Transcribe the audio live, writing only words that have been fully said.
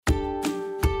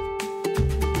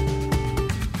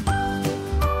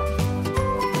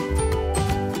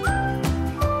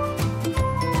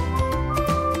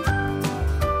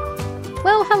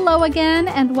Hello again,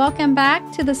 and welcome back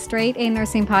to the Straight A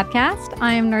Nursing Podcast.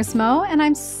 I am Nurse Mo, and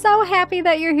I'm so happy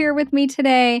that you're here with me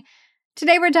today.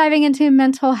 Today, we're diving into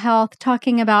mental health,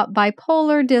 talking about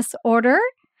bipolar disorder.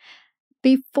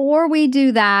 Before we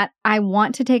do that, I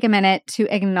want to take a minute to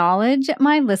acknowledge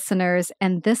my listeners,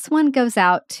 and this one goes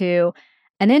out to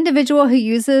an individual who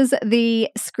uses the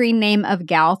screen name of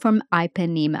Gal from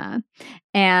Ipanema.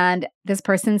 And this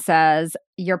person says,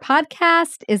 your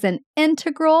podcast is an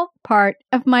integral part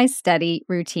of my study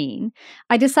routine.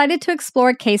 I decided to explore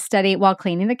a case study while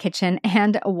cleaning the kitchen,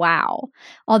 and wow.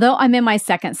 Although I'm in my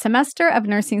second semester of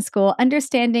nursing school,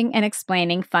 understanding and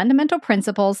explaining fundamental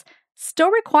principles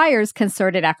still requires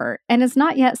concerted effort and is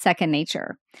not yet second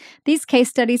nature. These case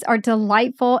studies are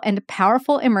delightful and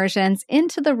powerful immersions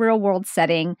into the real-world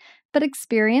setting, but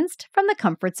experienced from the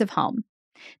comforts of home.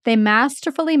 They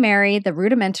masterfully marry the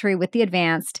rudimentary with the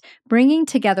advanced, bringing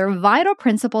together vital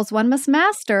principles one must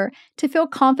master to feel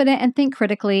confident and think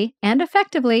critically and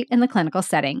effectively in the clinical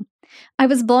setting. I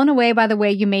was blown away by the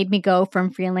way you made me go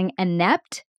from feeling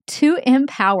inept to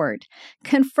empowered,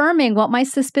 confirming what my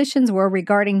suspicions were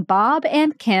regarding Bob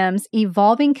and Kim's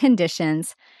evolving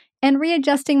conditions and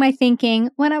readjusting my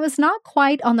thinking when I was not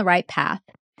quite on the right path.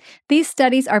 These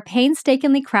studies are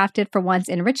painstakingly crafted for one's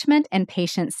enrichment and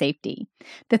patient safety.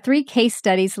 The 3 case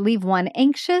studies leave one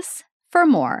anxious for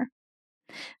more.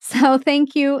 So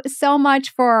thank you so much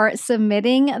for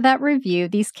submitting that review.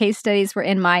 These case studies were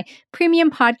in my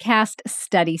premium podcast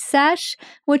study sesh,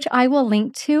 which I will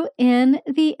link to in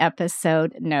the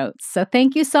episode notes. So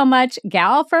thank you so much,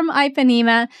 Gal from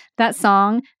Ipanema. That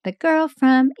song, The Girl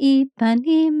from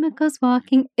Ipanema Goes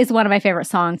Walking, is one of my favorite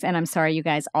songs, and I'm sorry you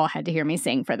guys all had to hear me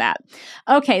sing for that.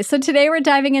 Okay, so today we're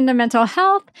diving into mental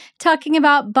health, talking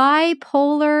about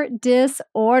bipolar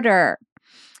disorder.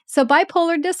 So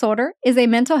bipolar disorder is a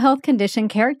mental health condition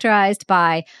characterized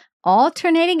by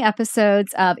alternating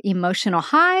episodes of emotional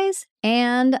highs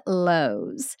and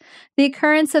lows. The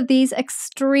occurrence of these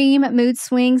extreme mood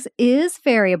swings is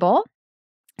variable.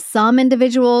 Some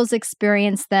individuals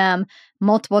experience them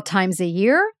multiple times a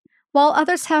year, while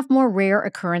others have more rare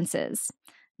occurrences.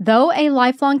 Though a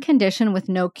lifelong condition with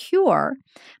no cure,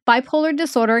 bipolar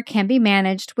disorder can be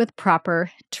managed with proper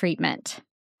treatment.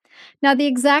 Now, the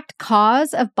exact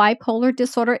cause of bipolar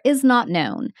disorder is not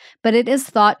known, but it is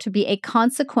thought to be a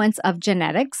consequence of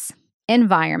genetics,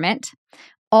 environment,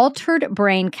 altered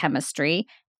brain chemistry,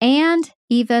 and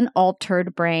even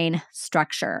altered brain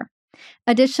structure.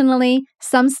 Additionally,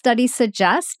 some studies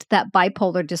suggest that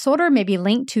bipolar disorder may be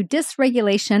linked to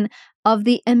dysregulation of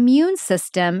the immune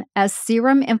system as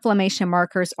serum inflammation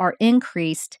markers are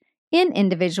increased in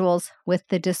individuals with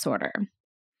the disorder.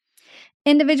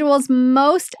 Individuals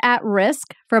most at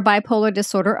risk for bipolar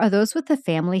disorder are those with a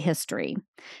family history.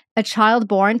 A child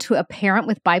born to a parent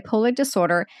with bipolar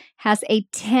disorder has a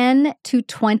 10 to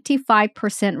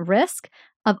 25% risk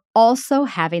of also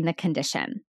having the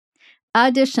condition.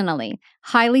 Additionally,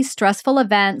 highly stressful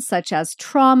events such as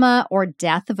trauma or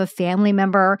death of a family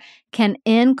member can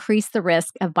increase the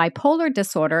risk of bipolar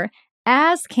disorder,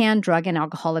 as can drug and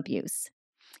alcohol abuse.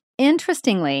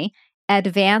 Interestingly,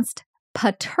 advanced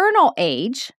paternal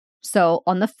age, so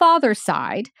on the father's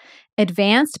side,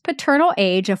 advanced paternal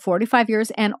age of 45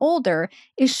 years and older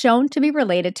is shown to be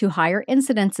related to higher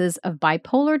incidences of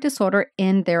bipolar disorder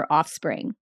in their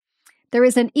offspring. There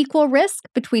is an equal risk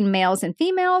between males and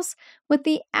females, with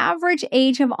the average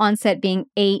age of onset being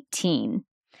 18.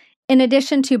 In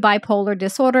addition to bipolar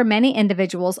disorder, many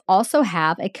individuals also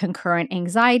have a concurrent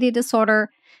anxiety disorder,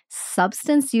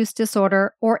 substance use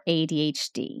disorder, or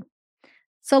ADHD.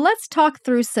 So let's talk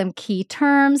through some key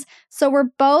terms so we're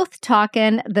both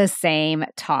talking the same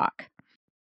talk.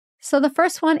 So the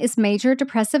first one is major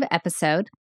depressive episode.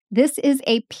 This is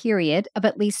a period of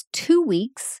at least 2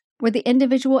 weeks where the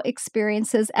individual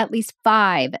experiences at least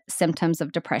 5 symptoms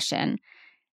of depression,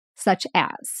 such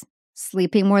as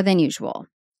sleeping more than usual,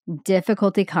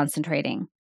 difficulty concentrating,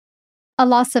 a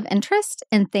loss of interest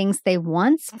in things they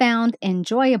once found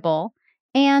enjoyable,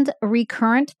 and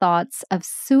recurrent thoughts of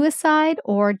suicide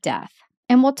or death.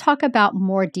 And we'll talk about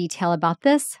more detail about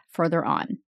this further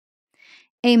on.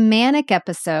 A manic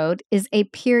episode is a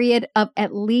period of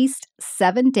at least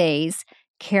 7 days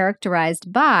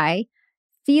characterized by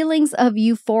feelings of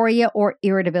euphoria or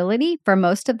irritability for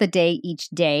most of the day each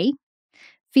day,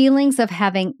 feelings of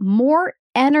having more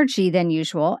energy than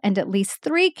usual, and at least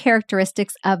 3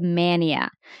 characteristics of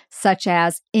mania, such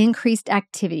as increased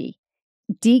activity,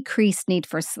 decreased need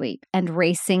for sleep, and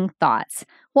racing thoughts.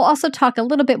 We'll also talk a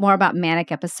little bit more about manic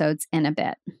episodes in a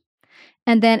bit.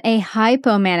 And then a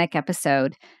hypomanic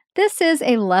episode. This is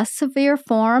a less severe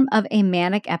form of a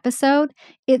manic episode.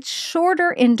 It's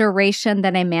shorter in duration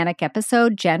than a manic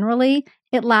episode generally.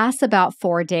 It lasts about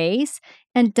 4 days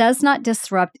and does not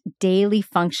disrupt daily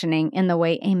functioning in the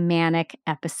way a manic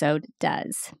episode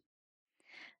does.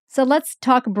 So let's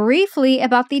talk briefly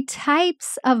about the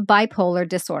types of bipolar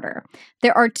disorder.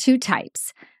 There are 2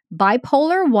 types.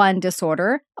 Bipolar 1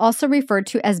 disorder, also referred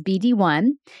to as BD1,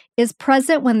 is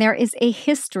present when there is a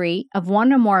history of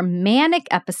one or more manic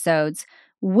episodes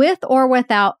with or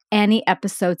without any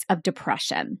episodes of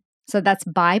depression. So that's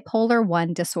bipolar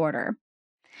 1 disorder.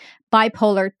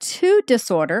 Bipolar 2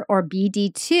 disorder, or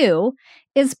BD2,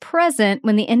 is present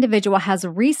when the individual has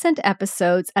recent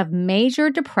episodes of major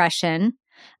depression,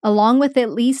 along with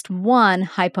at least one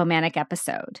hypomanic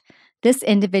episode. This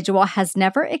individual has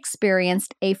never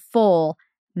experienced a full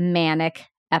manic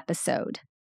episode.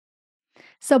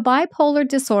 So bipolar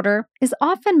disorder is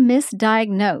often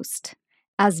misdiagnosed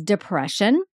as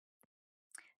depression,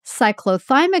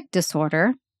 cyclothymic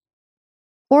disorder,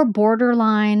 or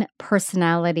borderline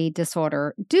personality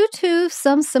disorder due to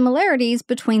some similarities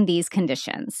between these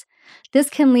conditions. This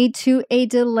can lead to a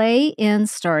delay in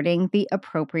starting the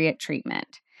appropriate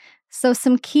treatment. So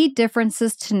some key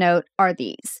differences to note are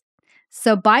these.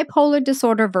 So bipolar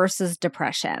disorder versus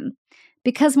depression.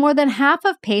 Because more than half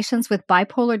of patients with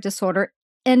bipolar disorder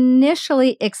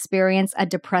initially experience a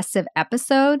depressive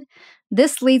episode,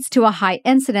 this leads to a high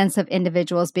incidence of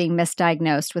individuals being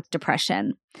misdiagnosed with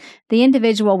depression. The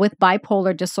individual with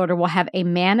bipolar disorder will have a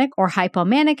manic or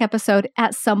hypomanic episode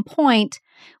at some point,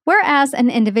 whereas an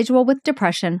individual with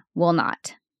depression will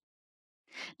not.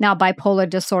 Now, bipolar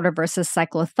disorder versus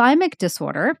cyclothymic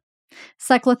disorder.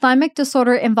 Cyclothymic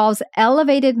disorder involves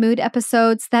elevated mood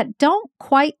episodes that don't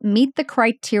quite meet the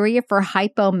criteria for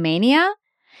hypomania,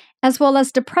 as well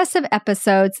as depressive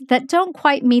episodes that don't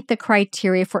quite meet the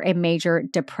criteria for a major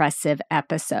depressive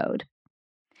episode.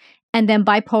 And then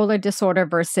bipolar disorder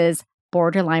versus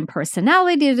borderline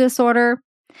personality disorder.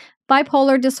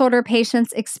 Bipolar disorder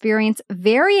patients experience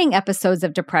varying episodes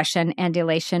of depression and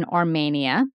elation or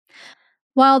mania,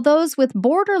 while those with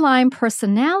borderline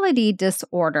personality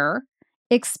disorder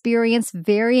experience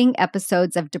varying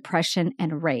episodes of depression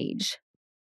and rage.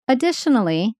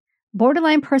 Additionally,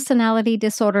 borderline personality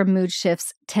disorder mood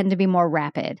shifts tend to be more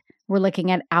rapid. We're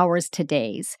looking at hours to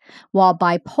days, while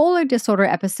bipolar disorder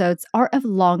episodes are of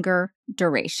longer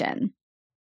duration.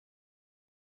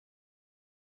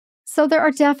 So there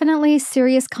are definitely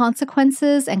serious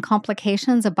consequences and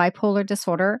complications of bipolar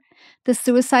disorder. The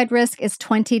suicide risk is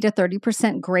 20 to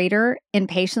 30% greater in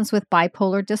patients with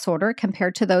bipolar disorder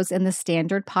compared to those in the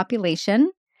standard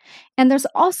population. And there's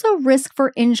also risk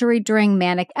for injury during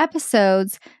manic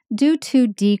episodes due to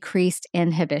decreased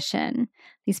inhibition.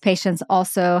 These patients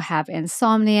also have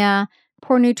insomnia,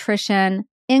 poor nutrition,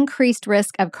 increased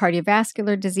risk of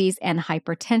cardiovascular disease and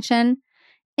hypertension,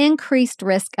 increased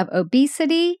risk of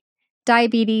obesity,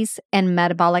 diabetes, and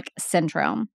metabolic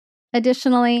syndrome.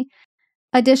 Additionally,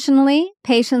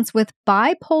 patients with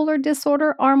bipolar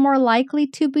disorder are more likely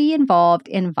to be involved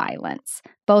in violence,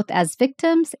 both as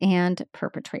victims and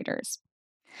perpetrators.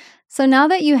 So now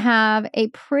that you have a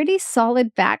pretty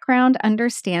solid background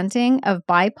understanding of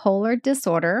bipolar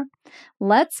disorder,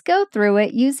 let's go through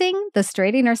it using the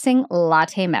Straight A Nursing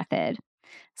Latte method.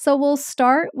 So we'll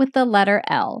start with the letter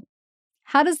L.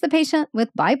 How does the patient with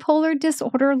bipolar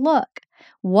disorder look?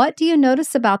 What do you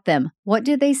notice about them? What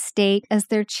do they state as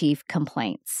their chief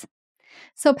complaints?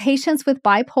 So patients with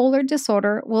bipolar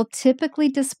disorder will typically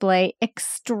display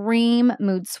extreme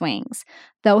mood swings,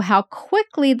 though how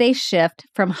quickly they shift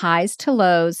from highs to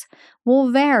lows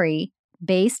will vary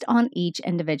based on each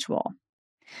individual.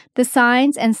 The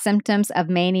signs and symptoms of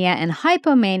mania and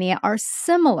hypomania are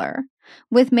similar,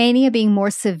 with mania being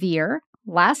more severe,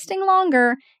 lasting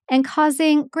longer, and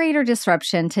causing greater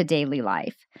disruption to daily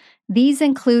life. These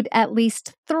include at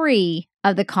least 3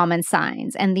 of the common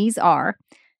signs, and these are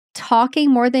talking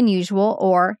more than usual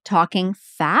or talking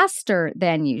faster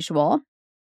than usual,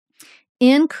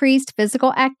 increased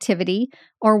physical activity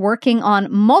or working on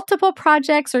multiple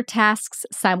projects or tasks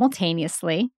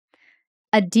simultaneously,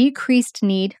 a decreased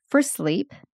need for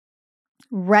sleep,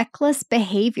 reckless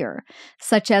behavior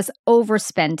such as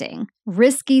overspending,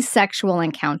 risky sexual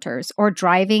encounters, or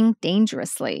driving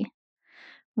dangerously,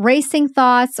 racing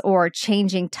thoughts or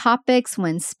changing topics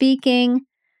when speaking,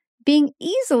 being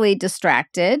easily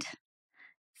distracted,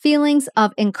 feelings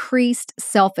of increased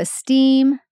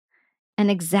self-esteem, an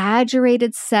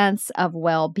exaggerated sense of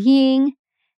well-being,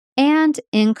 and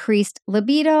increased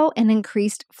libido and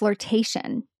increased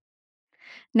flirtation.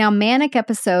 Now, manic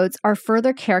episodes are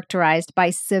further characterized by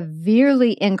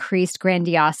severely increased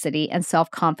grandiosity and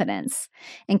self-confidence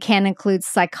and can include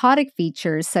psychotic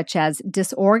features such as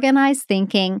disorganized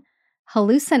thinking,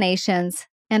 hallucinations,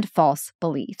 and false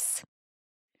beliefs.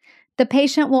 The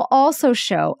patient will also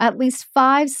show at least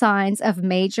 5 signs of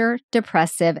major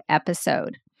depressive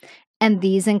episode, and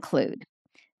these include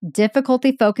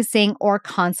difficulty focusing or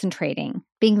concentrating,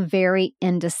 being very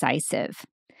indecisive,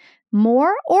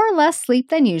 more or less sleep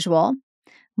than usual,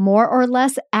 more or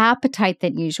less appetite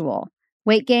than usual.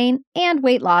 Weight gain and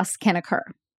weight loss can occur.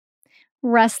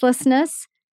 Restlessness,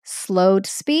 slowed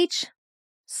speech,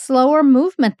 slower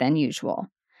movement than usual,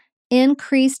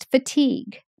 increased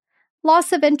fatigue,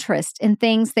 loss of interest in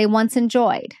things they once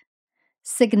enjoyed,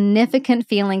 significant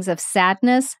feelings of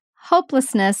sadness,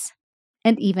 hopelessness,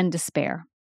 and even despair,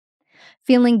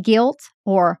 feeling guilt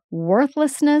or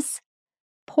worthlessness,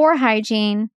 poor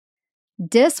hygiene,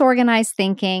 disorganized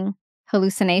thinking,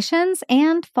 hallucinations,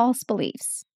 and false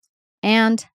beliefs,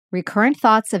 and recurrent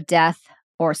thoughts of death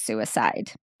or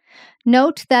suicide.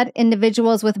 Note that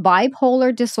individuals with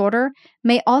bipolar disorder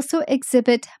may also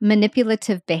exhibit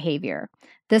manipulative behavior.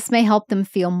 This may help them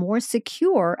feel more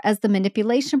secure as the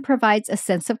manipulation provides a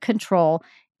sense of control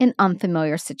in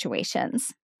unfamiliar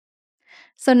situations.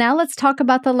 So now let's talk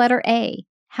about the letter A.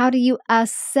 How do you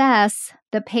assess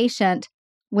the patient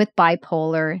with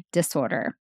bipolar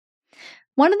disorder?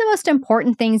 One of the most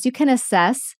important things you can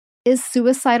assess is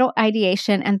suicidal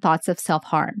ideation and thoughts of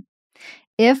self-harm.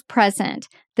 If present,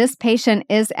 this patient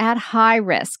is at high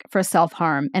risk for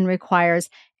self-harm and requires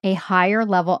a higher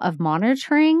level of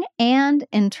monitoring and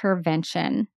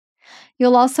intervention.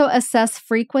 You'll also assess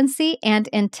frequency and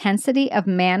intensity of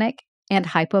manic and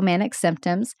hypomanic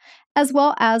symptoms, as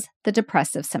well as the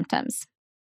depressive symptoms.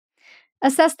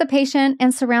 Assess the patient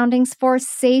and surroundings for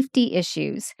safety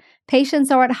issues. Patients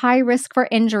are at high risk for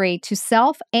injury to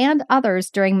self and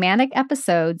others during manic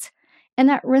episodes and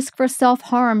at risk for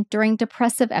self-harm during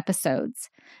depressive episodes.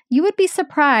 You would be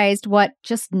surprised what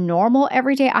just normal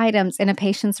everyday items in a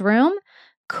patient's room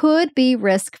could be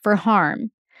risk for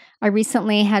harm. I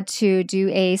recently had to do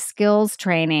a skills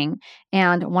training,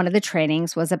 and one of the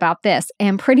trainings was about this,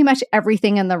 and pretty much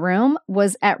everything in the room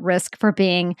was at risk for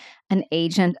being an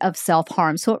agent of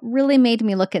self-harm. So it really made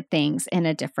me look at things in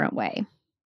a different way.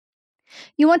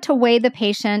 You want to weigh the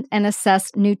patient and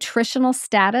assess nutritional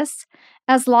status,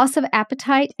 as loss of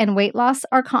appetite and weight loss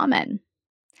are common.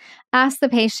 Ask the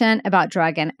patient about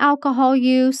drug and alcohol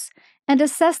use, and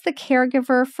assess the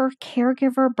caregiver for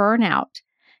caregiver burnout.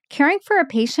 Caring for a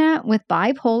patient with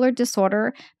bipolar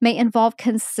disorder may involve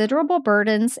considerable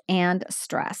burdens and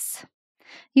stress.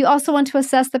 You also want to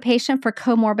assess the patient for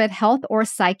comorbid health or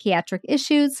psychiatric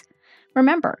issues.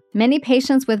 Remember, many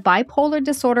patients with bipolar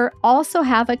disorder also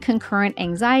have a concurrent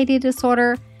anxiety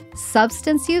disorder,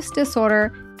 substance use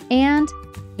disorder, and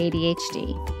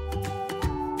ADHD.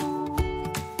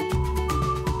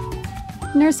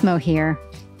 Nurse Mo here.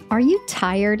 Are you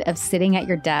tired of sitting at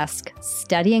your desk,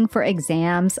 studying for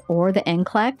exams or the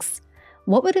NCLEX?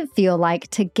 What would it feel like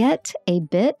to get a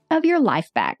bit of your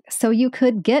life back so you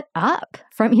could get up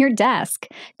from your desk,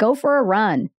 go for a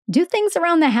run, do things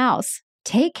around the house,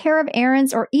 take care of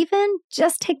errands, or even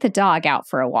just take the dog out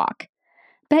for a walk?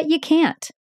 Bet you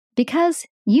can't, because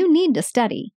you need to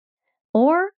study.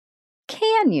 Or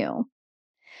can you?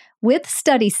 With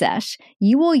Study Sesh,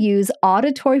 you will use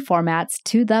auditory formats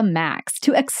to the max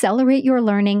to accelerate your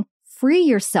learning, free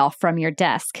yourself from your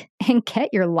desk, and get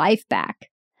your life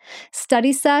back.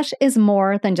 Study Sesh is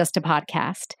more than just a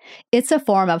podcast. It's a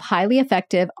form of highly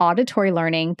effective auditory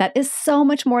learning that is so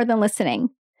much more than listening.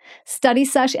 Study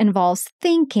Sesh involves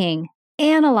thinking,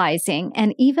 analyzing,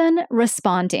 and even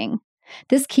responding.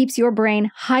 This keeps your brain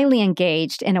highly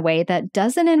engaged in a way that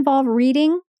doesn't involve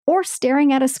reading or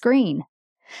staring at a screen.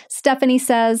 Stephanie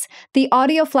says, the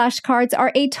audio flashcards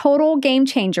are a total game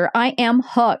changer. I am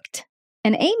hooked.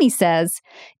 And Amy says,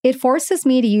 it forces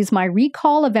me to use my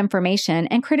recall of information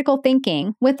and critical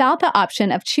thinking without the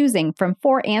option of choosing from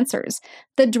 4 answers.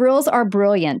 The drills are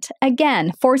brilliant,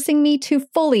 again, forcing me to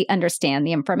fully understand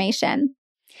the information.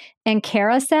 And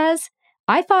Kara says,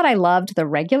 I thought I loved the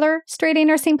regular Straight A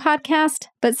Nursing podcast,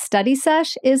 but Study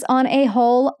Sesh is on a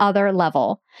whole other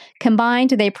level.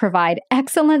 Combined, they provide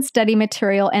excellent study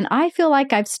material, and I feel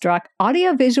like I've struck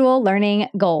audiovisual learning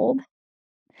gold.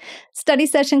 Study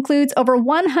Sesh includes over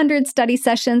 100 study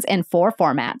sessions in 4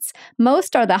 formats.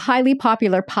 Most are the highly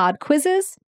popular pod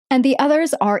quizzes, and the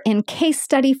others are in case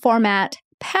study format,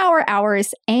 power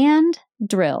hours, and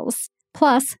drills.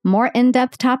 Plus, more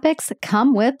in-depth topics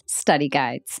come with study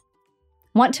guides.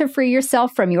 Want to free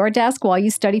yourself from your desk while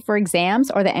you study for exams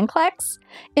or the NCLEX?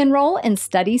 Enroll in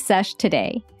Study Sesh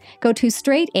today. Go to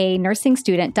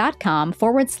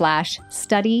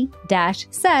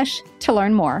straightanursingstudent.com/study-sesh to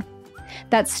learn more.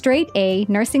 That's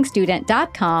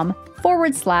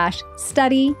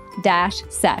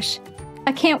straightanursingstudent.com/study-sesh.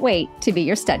 I can't wait to be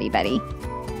your study buddy.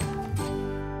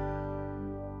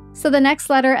 So the next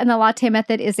letter in the latte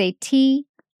method is a T.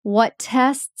 What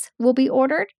tests will be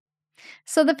ordered?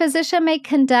 So the physician may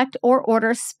conduct or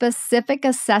order specific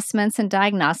assessments and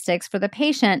diagnostics for the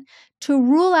patient to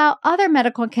rule out other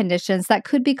medical conditions that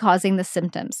could be causing the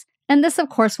symptoms. And this, of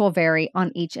course, will vary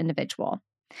on each individual.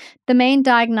 The main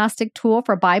diagnostic tool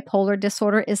for bipolar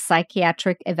disorder is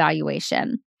psychiatric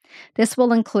evaluation. This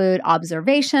will include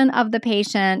observation of the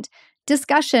patient,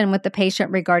 discussion with the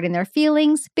patient regarding their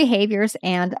feelings, behaviors,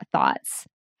 and thoughts.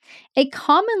 A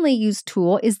commonly used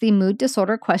tool is the Mood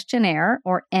Disorder Questionnaire,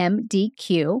 or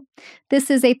MDQ.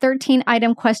 This is a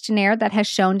 13-item questionnaire that has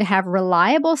shown to have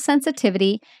reliable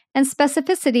sensitivity and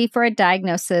specificity for a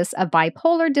diagnosis of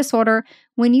bipolar disorder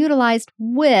when utilized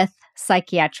with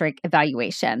psychiatric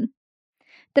evaluation.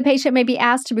 The patient may be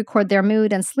asked to record their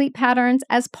mood and sleep patterns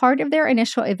as part of their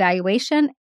initial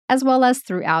evaluation, as well as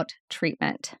throughout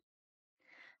treatment.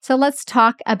 So let's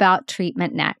talk about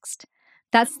treatment next.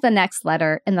 That's the next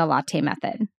letter in the latte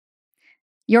method.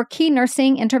 Your key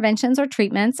nursing interventions or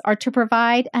treatments are to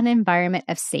provide an environment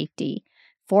of safety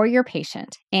for your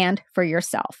patient and for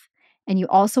yourself. And you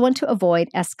also want to avoid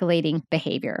escalating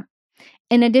behavior.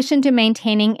 In addition to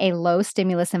maintaining a low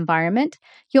stimulus environment,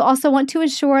 you'll also want to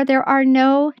ensure there are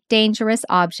no dangerous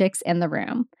objects in the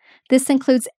room. This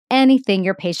includes anything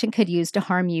your patient could use to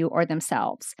harm you or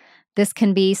themselves. This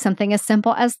can be something as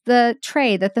simple as the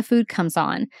tray that the food comes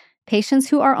on. Patients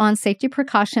who are on safety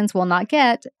precautions will not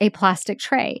get a plastic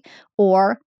tray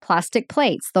or plastic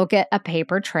plates. They'll get a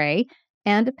paper tray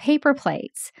and paper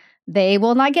plates. They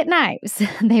will not get knives.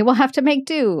 They will have to make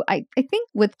do, I think,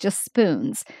 with just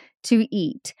spoons to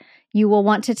eat. You will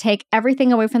want to take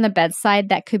everything away from the bedside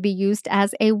that could be used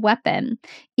as a weapon.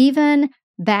 Even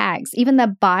bags, even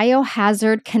the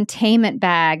biohazard containment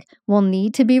bag will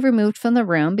need to be removed from the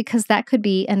room because that could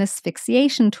be an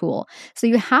asphyxiation tool. So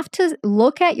you have to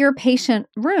look at your patient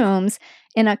rooms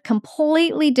in a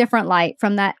completely different light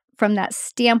from that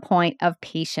standpoint of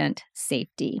patient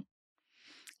safety.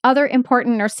 Other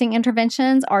important nursing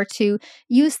interventions are to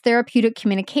use therapeutic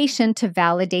communication to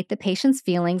validate the patient's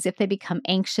feelings if they become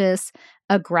anxious,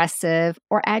 aggressive,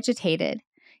 or agitated.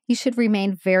 You should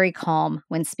remain very calm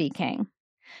when speaking.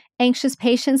 Anxious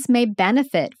patients may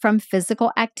benefit from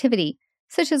physical activity,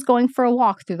 such as going for a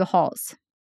walk through the halls.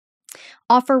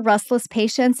 Offer restless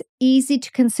patients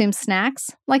easy-to-consume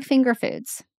snacks like finger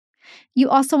foods. You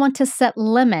also want to set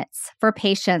limits for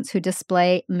patients who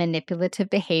display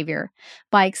manipulative behavior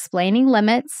by explaining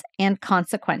limits and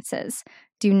consequences.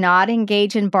 Do not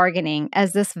engage in bargaining,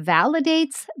 as this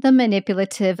validates the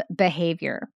manipulative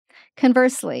behavior.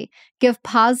 Conversely, give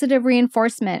positive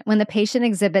reinforcement when the patient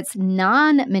exhibits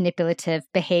non-manipulative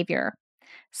behavior.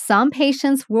 Some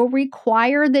patients will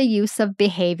require the use of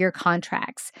behavior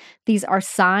contracts. These are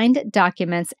signed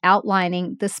documents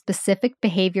outlining the specific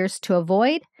behaviors to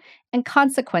avoid and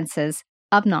consequences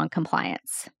of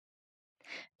noncompliance.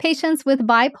 Patients with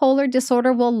bipolar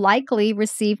disorder will likely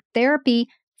receive therapy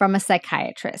from a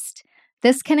psychiatrist.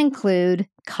 This can include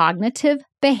cognitive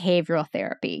behavioral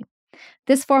therapy.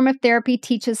 This form of therapy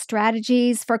teaches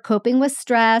strategies for coping with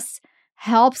stress,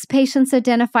 helps patients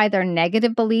identify their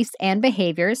negative beliefs and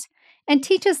behaviors, and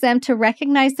teaches them to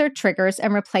recognize their triggers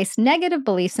and replace negative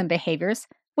beliefs and behaviors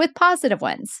with positive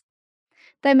ones.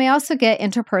 They may also get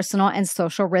interpersonal and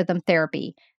social rhythm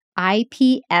therapy,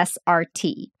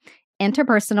 IPSRT,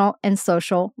 interpersonal and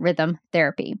social rhythm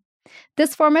therapy.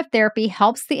 This form of therapy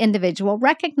helps the individual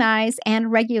recognize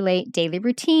and regulate daily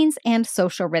routines and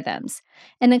social rhythms,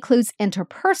 and includes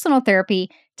interpersonal therapy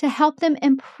to help them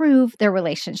improve their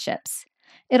relationships.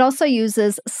 It also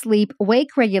uses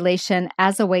sleep-wake regulation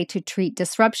as a way to treat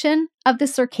disruption of the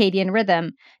circadian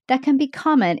rhythm that can be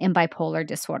common in bipolar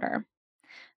disorder.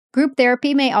 Group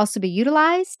therapy may also be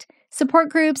utilized. Support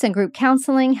groups and group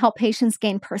counseling help patients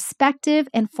gain perspective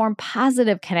and form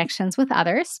positive connections with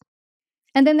others.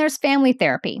 And then there's family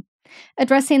therapy.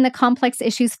 Addressing the complex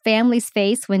issues families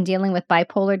face when dealing with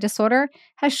bipolar disorder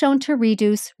has shown to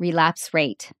reduce relapse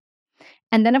rate.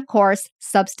 And then, of course,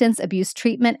 substance abuse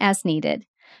treatment as needed.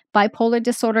 Bipolar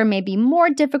disorder may be more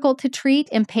difficult to treat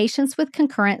in patients with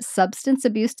concurrent substance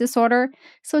abuse disorder,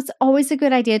 so it's always a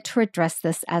good idea to address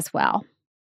this as well.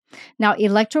 Now,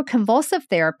 electroconvulsive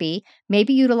therapy may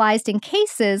be utilized in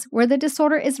cases where the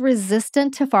disorder is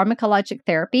resistant to pharmacologic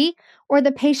therapy or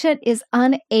the patient is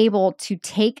unable to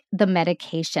take the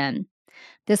medication.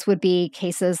 This would be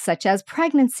cases such as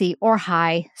pregnancy or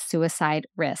high suicide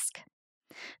risk.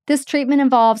 This treatment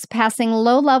involves passing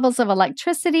low levels of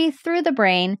electricity through the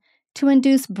brain to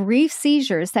induce brief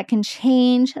seizures that can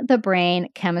change the brain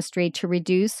chemistry to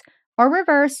reduce or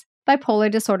reverse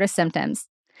bipolar disorder symptoms.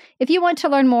 If you want to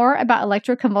learn more about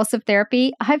electroconvulsive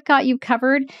therapy, I've got you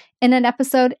covered in an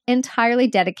episode entirely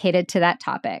dedicated to that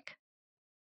topic.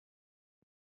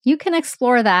 You can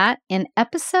explore that in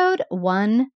episode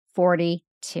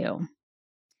 142.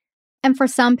 And for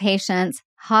some patients,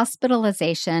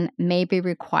 hospitalization may be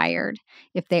required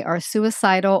if they are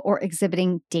suicidal or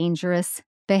exhibiting dangerous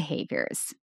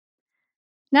behaviors.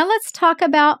 Now let's talk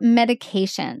about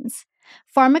medications.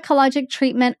 Pharmacologic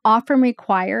treatment often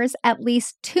requires at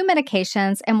least 2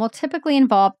 medications and will typically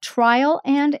involve trial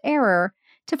and error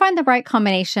to find the right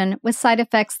combination with side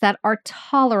effects that are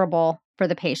tolerable for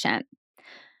the patient.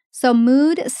 So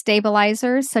mood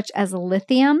stabilizers such as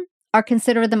lithium are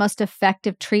considered the most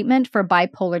effective treatment for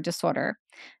bipolar disorder.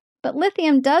 But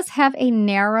lithium does have a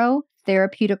narrow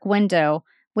therapeutic window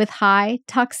with high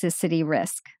toxicity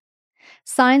risk.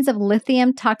 Signs of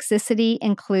lithium toxicity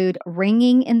include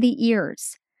ringing in the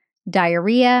ears,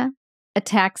 diarrhea,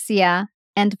 ataxia,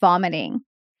 and vomiting.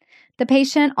 The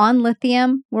patient on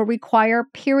lithium will require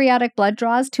periodic blood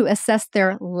draws to assess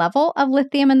their level of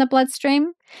lithium in the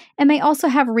bloodstream and may also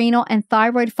have renal and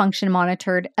thyroid function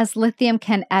monitored, as lithium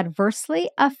can adversely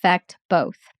affect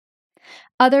both.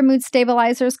 Other mood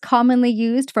stabilizers commonly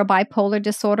used for bipolar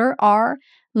disorder are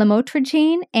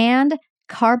lamotrigine and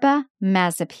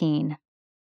carbamazepine.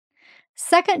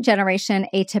 Second-generation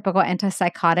atypical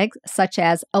antipsychotics such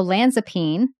as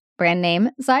olanzapine, brand name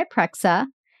Zyprexa,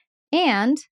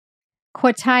 and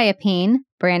quetiapine,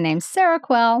 brand name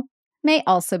Seroquel, may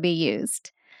also be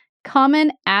used.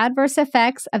 Common adverse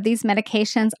effects of these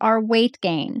medications are weight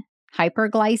gain,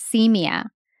 hyperglycemia,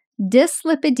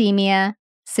 dyslipidemia,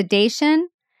 sedation,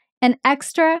 and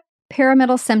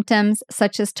extrapyramidal symptoms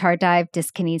such as tardive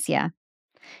dyskinesia.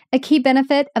 A key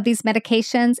benefit of these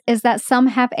medications is that some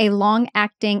have a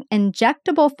long-acting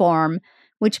injectable form,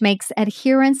 which makes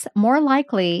adherence more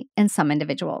likely in some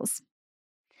individuals.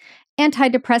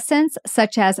 Antidepressants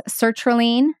such as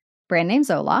sertraline, brand name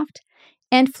Zoloft,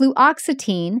 and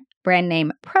fluoxetine, brand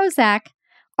name Prozac,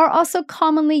 are also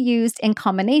commonly used in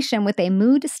combination with a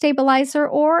mood stabilizer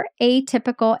or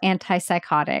atypical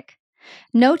antipsychotic.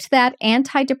 Note that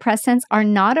antidepressants are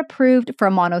not approved for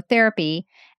monotherapy,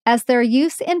 as their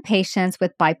use in patients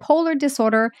with bipolar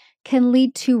disorder can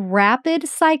lead to rapid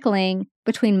cycling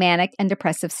between manic and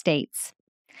depressive states.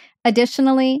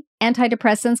 Additionally,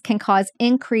 antidepressants can cause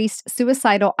increased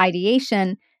suicidal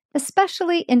ideation,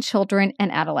 especially in children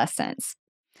and adolescents.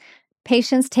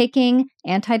 Patients taking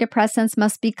antidepressants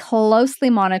must be closely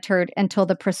monitored until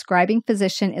the prescribing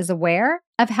physician is aware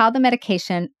of how the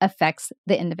medication affects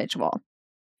the individual.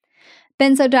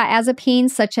 Benzodiazepines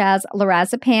such as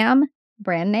lorazepam,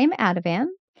 brand name Ativan,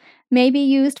 may be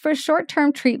used for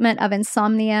short-term treatment of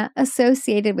insomnia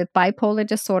associated with bipolar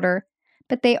disorder,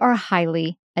 but they are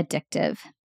highly addictive.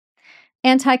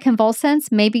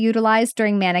 Anticonvulsants may be utilized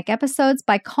during manic episodes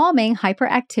by calming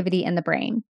hyperactivity in the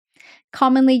brain.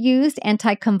 Commonly used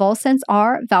anticonvulsants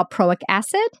are valproic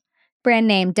acid, brand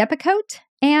name Depakote,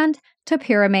 and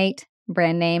topiramate,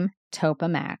 brand name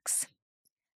Topamax.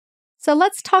 So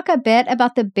let's talk a bit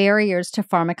about the barriers to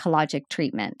pharmacologic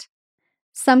treatment.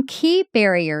 Some key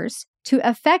barriers to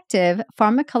effective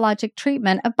pharmacologic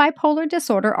treatment of bipolar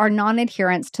disorder are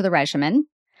non-adherence to the regimen,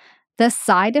 the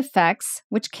side effects,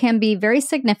 which can be very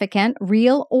significant,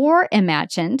 real or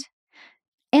imagined,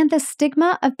 and the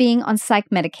stigma of being on psych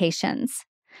medications,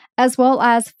 as well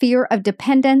as fear of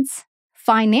dependence,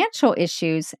 financial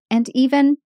issues, and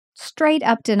even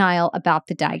straight-up denial about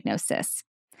the diagnosis.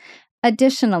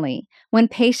 Additionally, when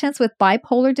patients with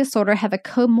bipolar disorder have a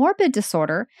comorbid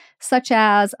disorder, such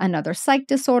as another psych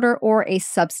disorder or a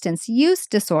substance use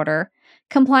disorder,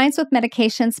 compliance with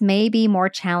medications may be more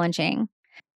challenging.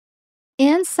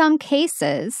 In some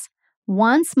cases,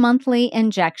 once-monthly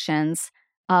injections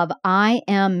of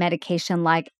IM medication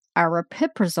like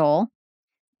aripiprazole,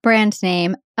 brand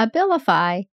name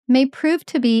Abilify, may prove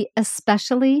to be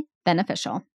especially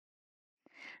beneficial.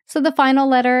 So the final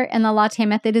letter in the latte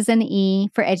method is an E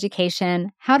for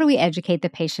education. How do we educate the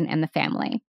patient and the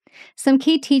family? Some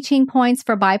key teaching points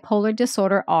for bipolar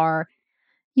disorder are: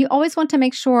 you always want to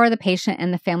make sure the patient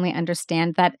and the family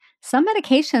understand that some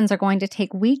medications are going to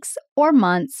take weeks or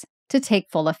months to take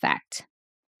full effect.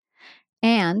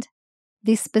 And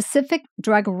The specific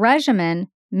drug regimen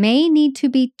may need to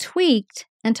be tweaked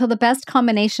until the best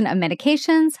combination of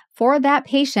medications for that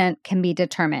patient can be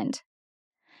determined.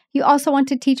 You also want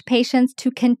to teach patients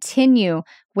to continue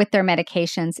with their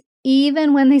medications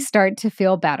even when they start to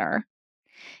feel better.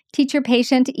 Teach your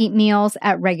patient to eat meals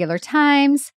at regular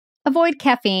times, avoid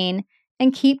caffeine,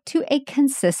 and keep to a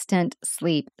consistent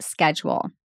sleep schedule.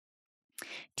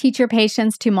 Teach your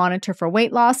patients to monitor for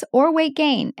weight loss or weight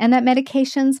gain, and that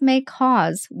medications may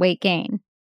cause weight gain.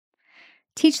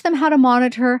 Teach them how to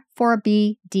monitor for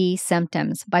BD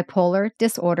symptoms, bipolar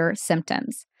disorder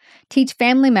symptoms. Teach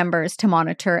family members to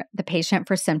monitor the patient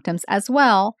for symptoms as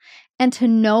well, and to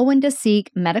know when to seek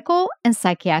medical and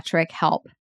psychiatric help.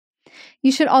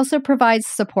 You should also provide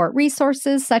support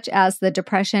resources such as the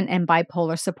Depression and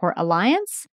Bipolar Support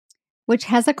Alliance, which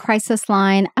has a crisis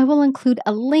line. I will include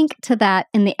a link to that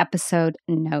in the episode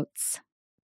notes.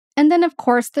 And then, of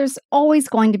course, there's always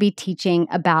going to be teaching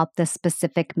about the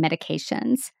specific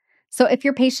medications. So if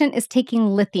your patient is taking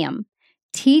lithium,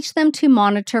 teach them to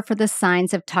monitor for the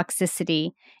signs of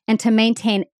toxicity and to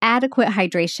maintain adequate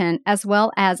hydration as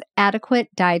well as adequate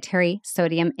dietary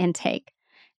sodium intake.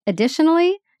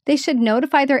 Additionally, they should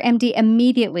notify their MD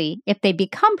immediately if they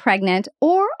become pregnant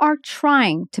or are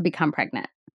trying to become pregnant.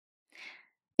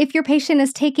 If your patient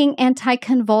is taking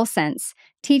anticonvulsants,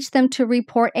 teach them to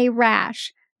report a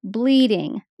rash,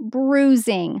 bleeding,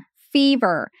 bruising,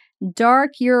 fever,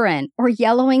 dark urine, or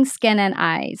yellowing skin and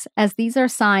eyes, as these are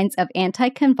signs of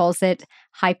anticonvulsant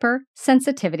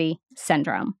hypersensitivity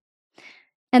syndrome.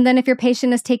 And then if your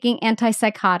patient is taking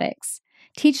antipsychotics,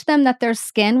 teach them that their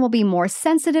skin will be more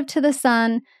sensitive to the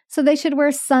sun, so they should wear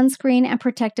sunscreen and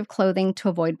protective clothing to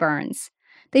avoid burns.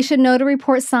 They should know to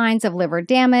report signs of liver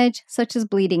damage, such as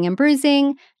bleeding and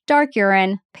bruising, dark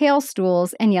urine, pale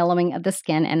stools, and yellowing of the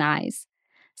skin and eyes.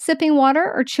 Sipping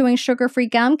water or chewing sugar-free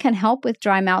gum can help with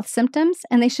dry mouth symptoms,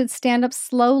 and they should stand up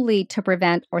slowly to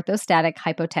prevent orthostatic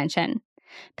hypotension.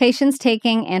 Patients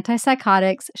taking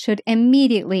antipsychotics should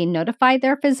immediately notify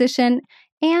their physician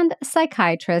and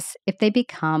psychiatrist if they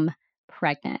become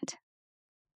pregnant.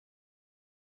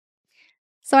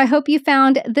 So I hope you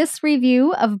found this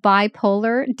review of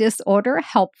bipolar disorder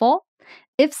helpful.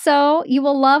 If so, you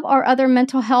will love our other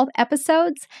mental health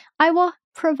episodes. I will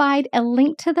provide a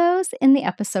link to those in the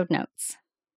episode notes.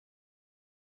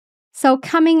 So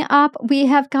coming up, we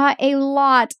have got a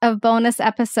lot of bonus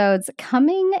episodes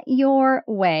coming your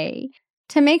way.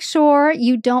 To make sure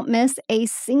you don't miss a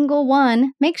single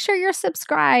one, make sure you're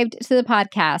subscribed to the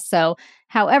podcast. So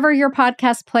however your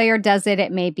podcast player does it,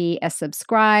 it may be a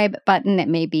subscribe button, it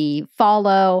may be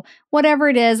follow, whatever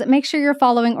it is, make sure you're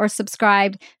following or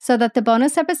subscribed so that the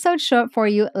bonus episodes show up for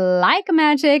you like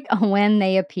magic when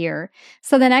they appear.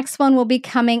 So the next one will be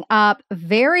coming up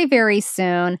very, very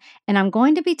soon. And I'm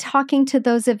going to be talking to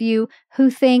those of you who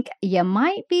think you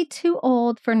might be too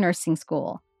old for nursing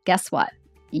school. Guess what?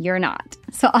 You're not.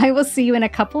 So I will see you in a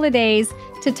couple of days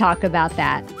to talk about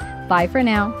that. Bye for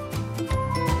now.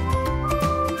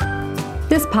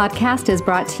 This podcast is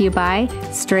brought to you by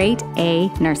Straight A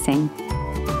Nursing.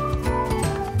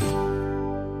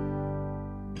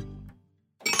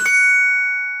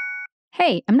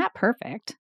 Hey, I'm not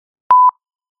perfect.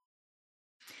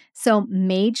 So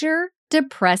major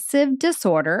depressive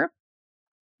disorder.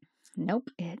 Nope,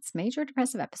 it's major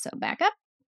depressive episode. Back up.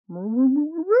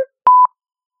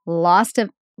 Lost. As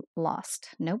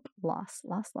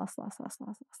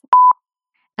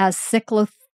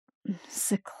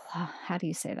how do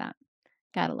you say that?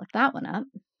 Gotta look that one up.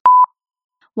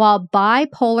 While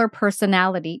bipolar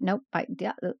personality,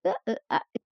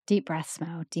 deep breaths,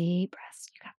 Mo, deep breaths.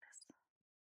 You got this.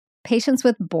 Patients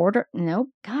with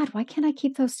God, why can't I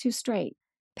keep those two straight?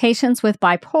 Patients with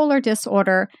bipolar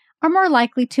disorder are more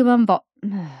likely to involve.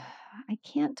 I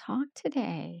can't talk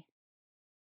today.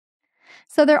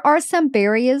 So there are some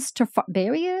barriers.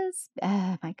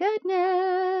 My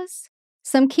goodness.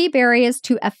 Some key barriers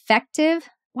to effective.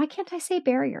 Why can't I say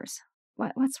barriers?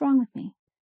 What's wrong with me?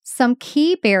 Some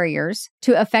key barriers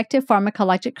to effective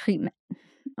pharmacologic treatment.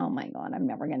 Oh my God, I'm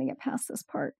never going to get past this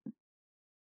part.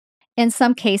 In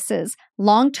some cases,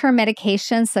 long-term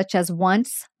medications such as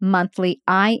once monthly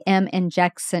IM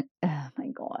injection. Oh my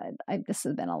God, this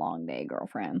has been a long day,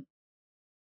 girlfriend.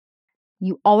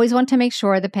 You always want to make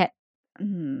sure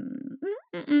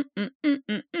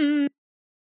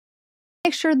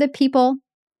Make sure the people,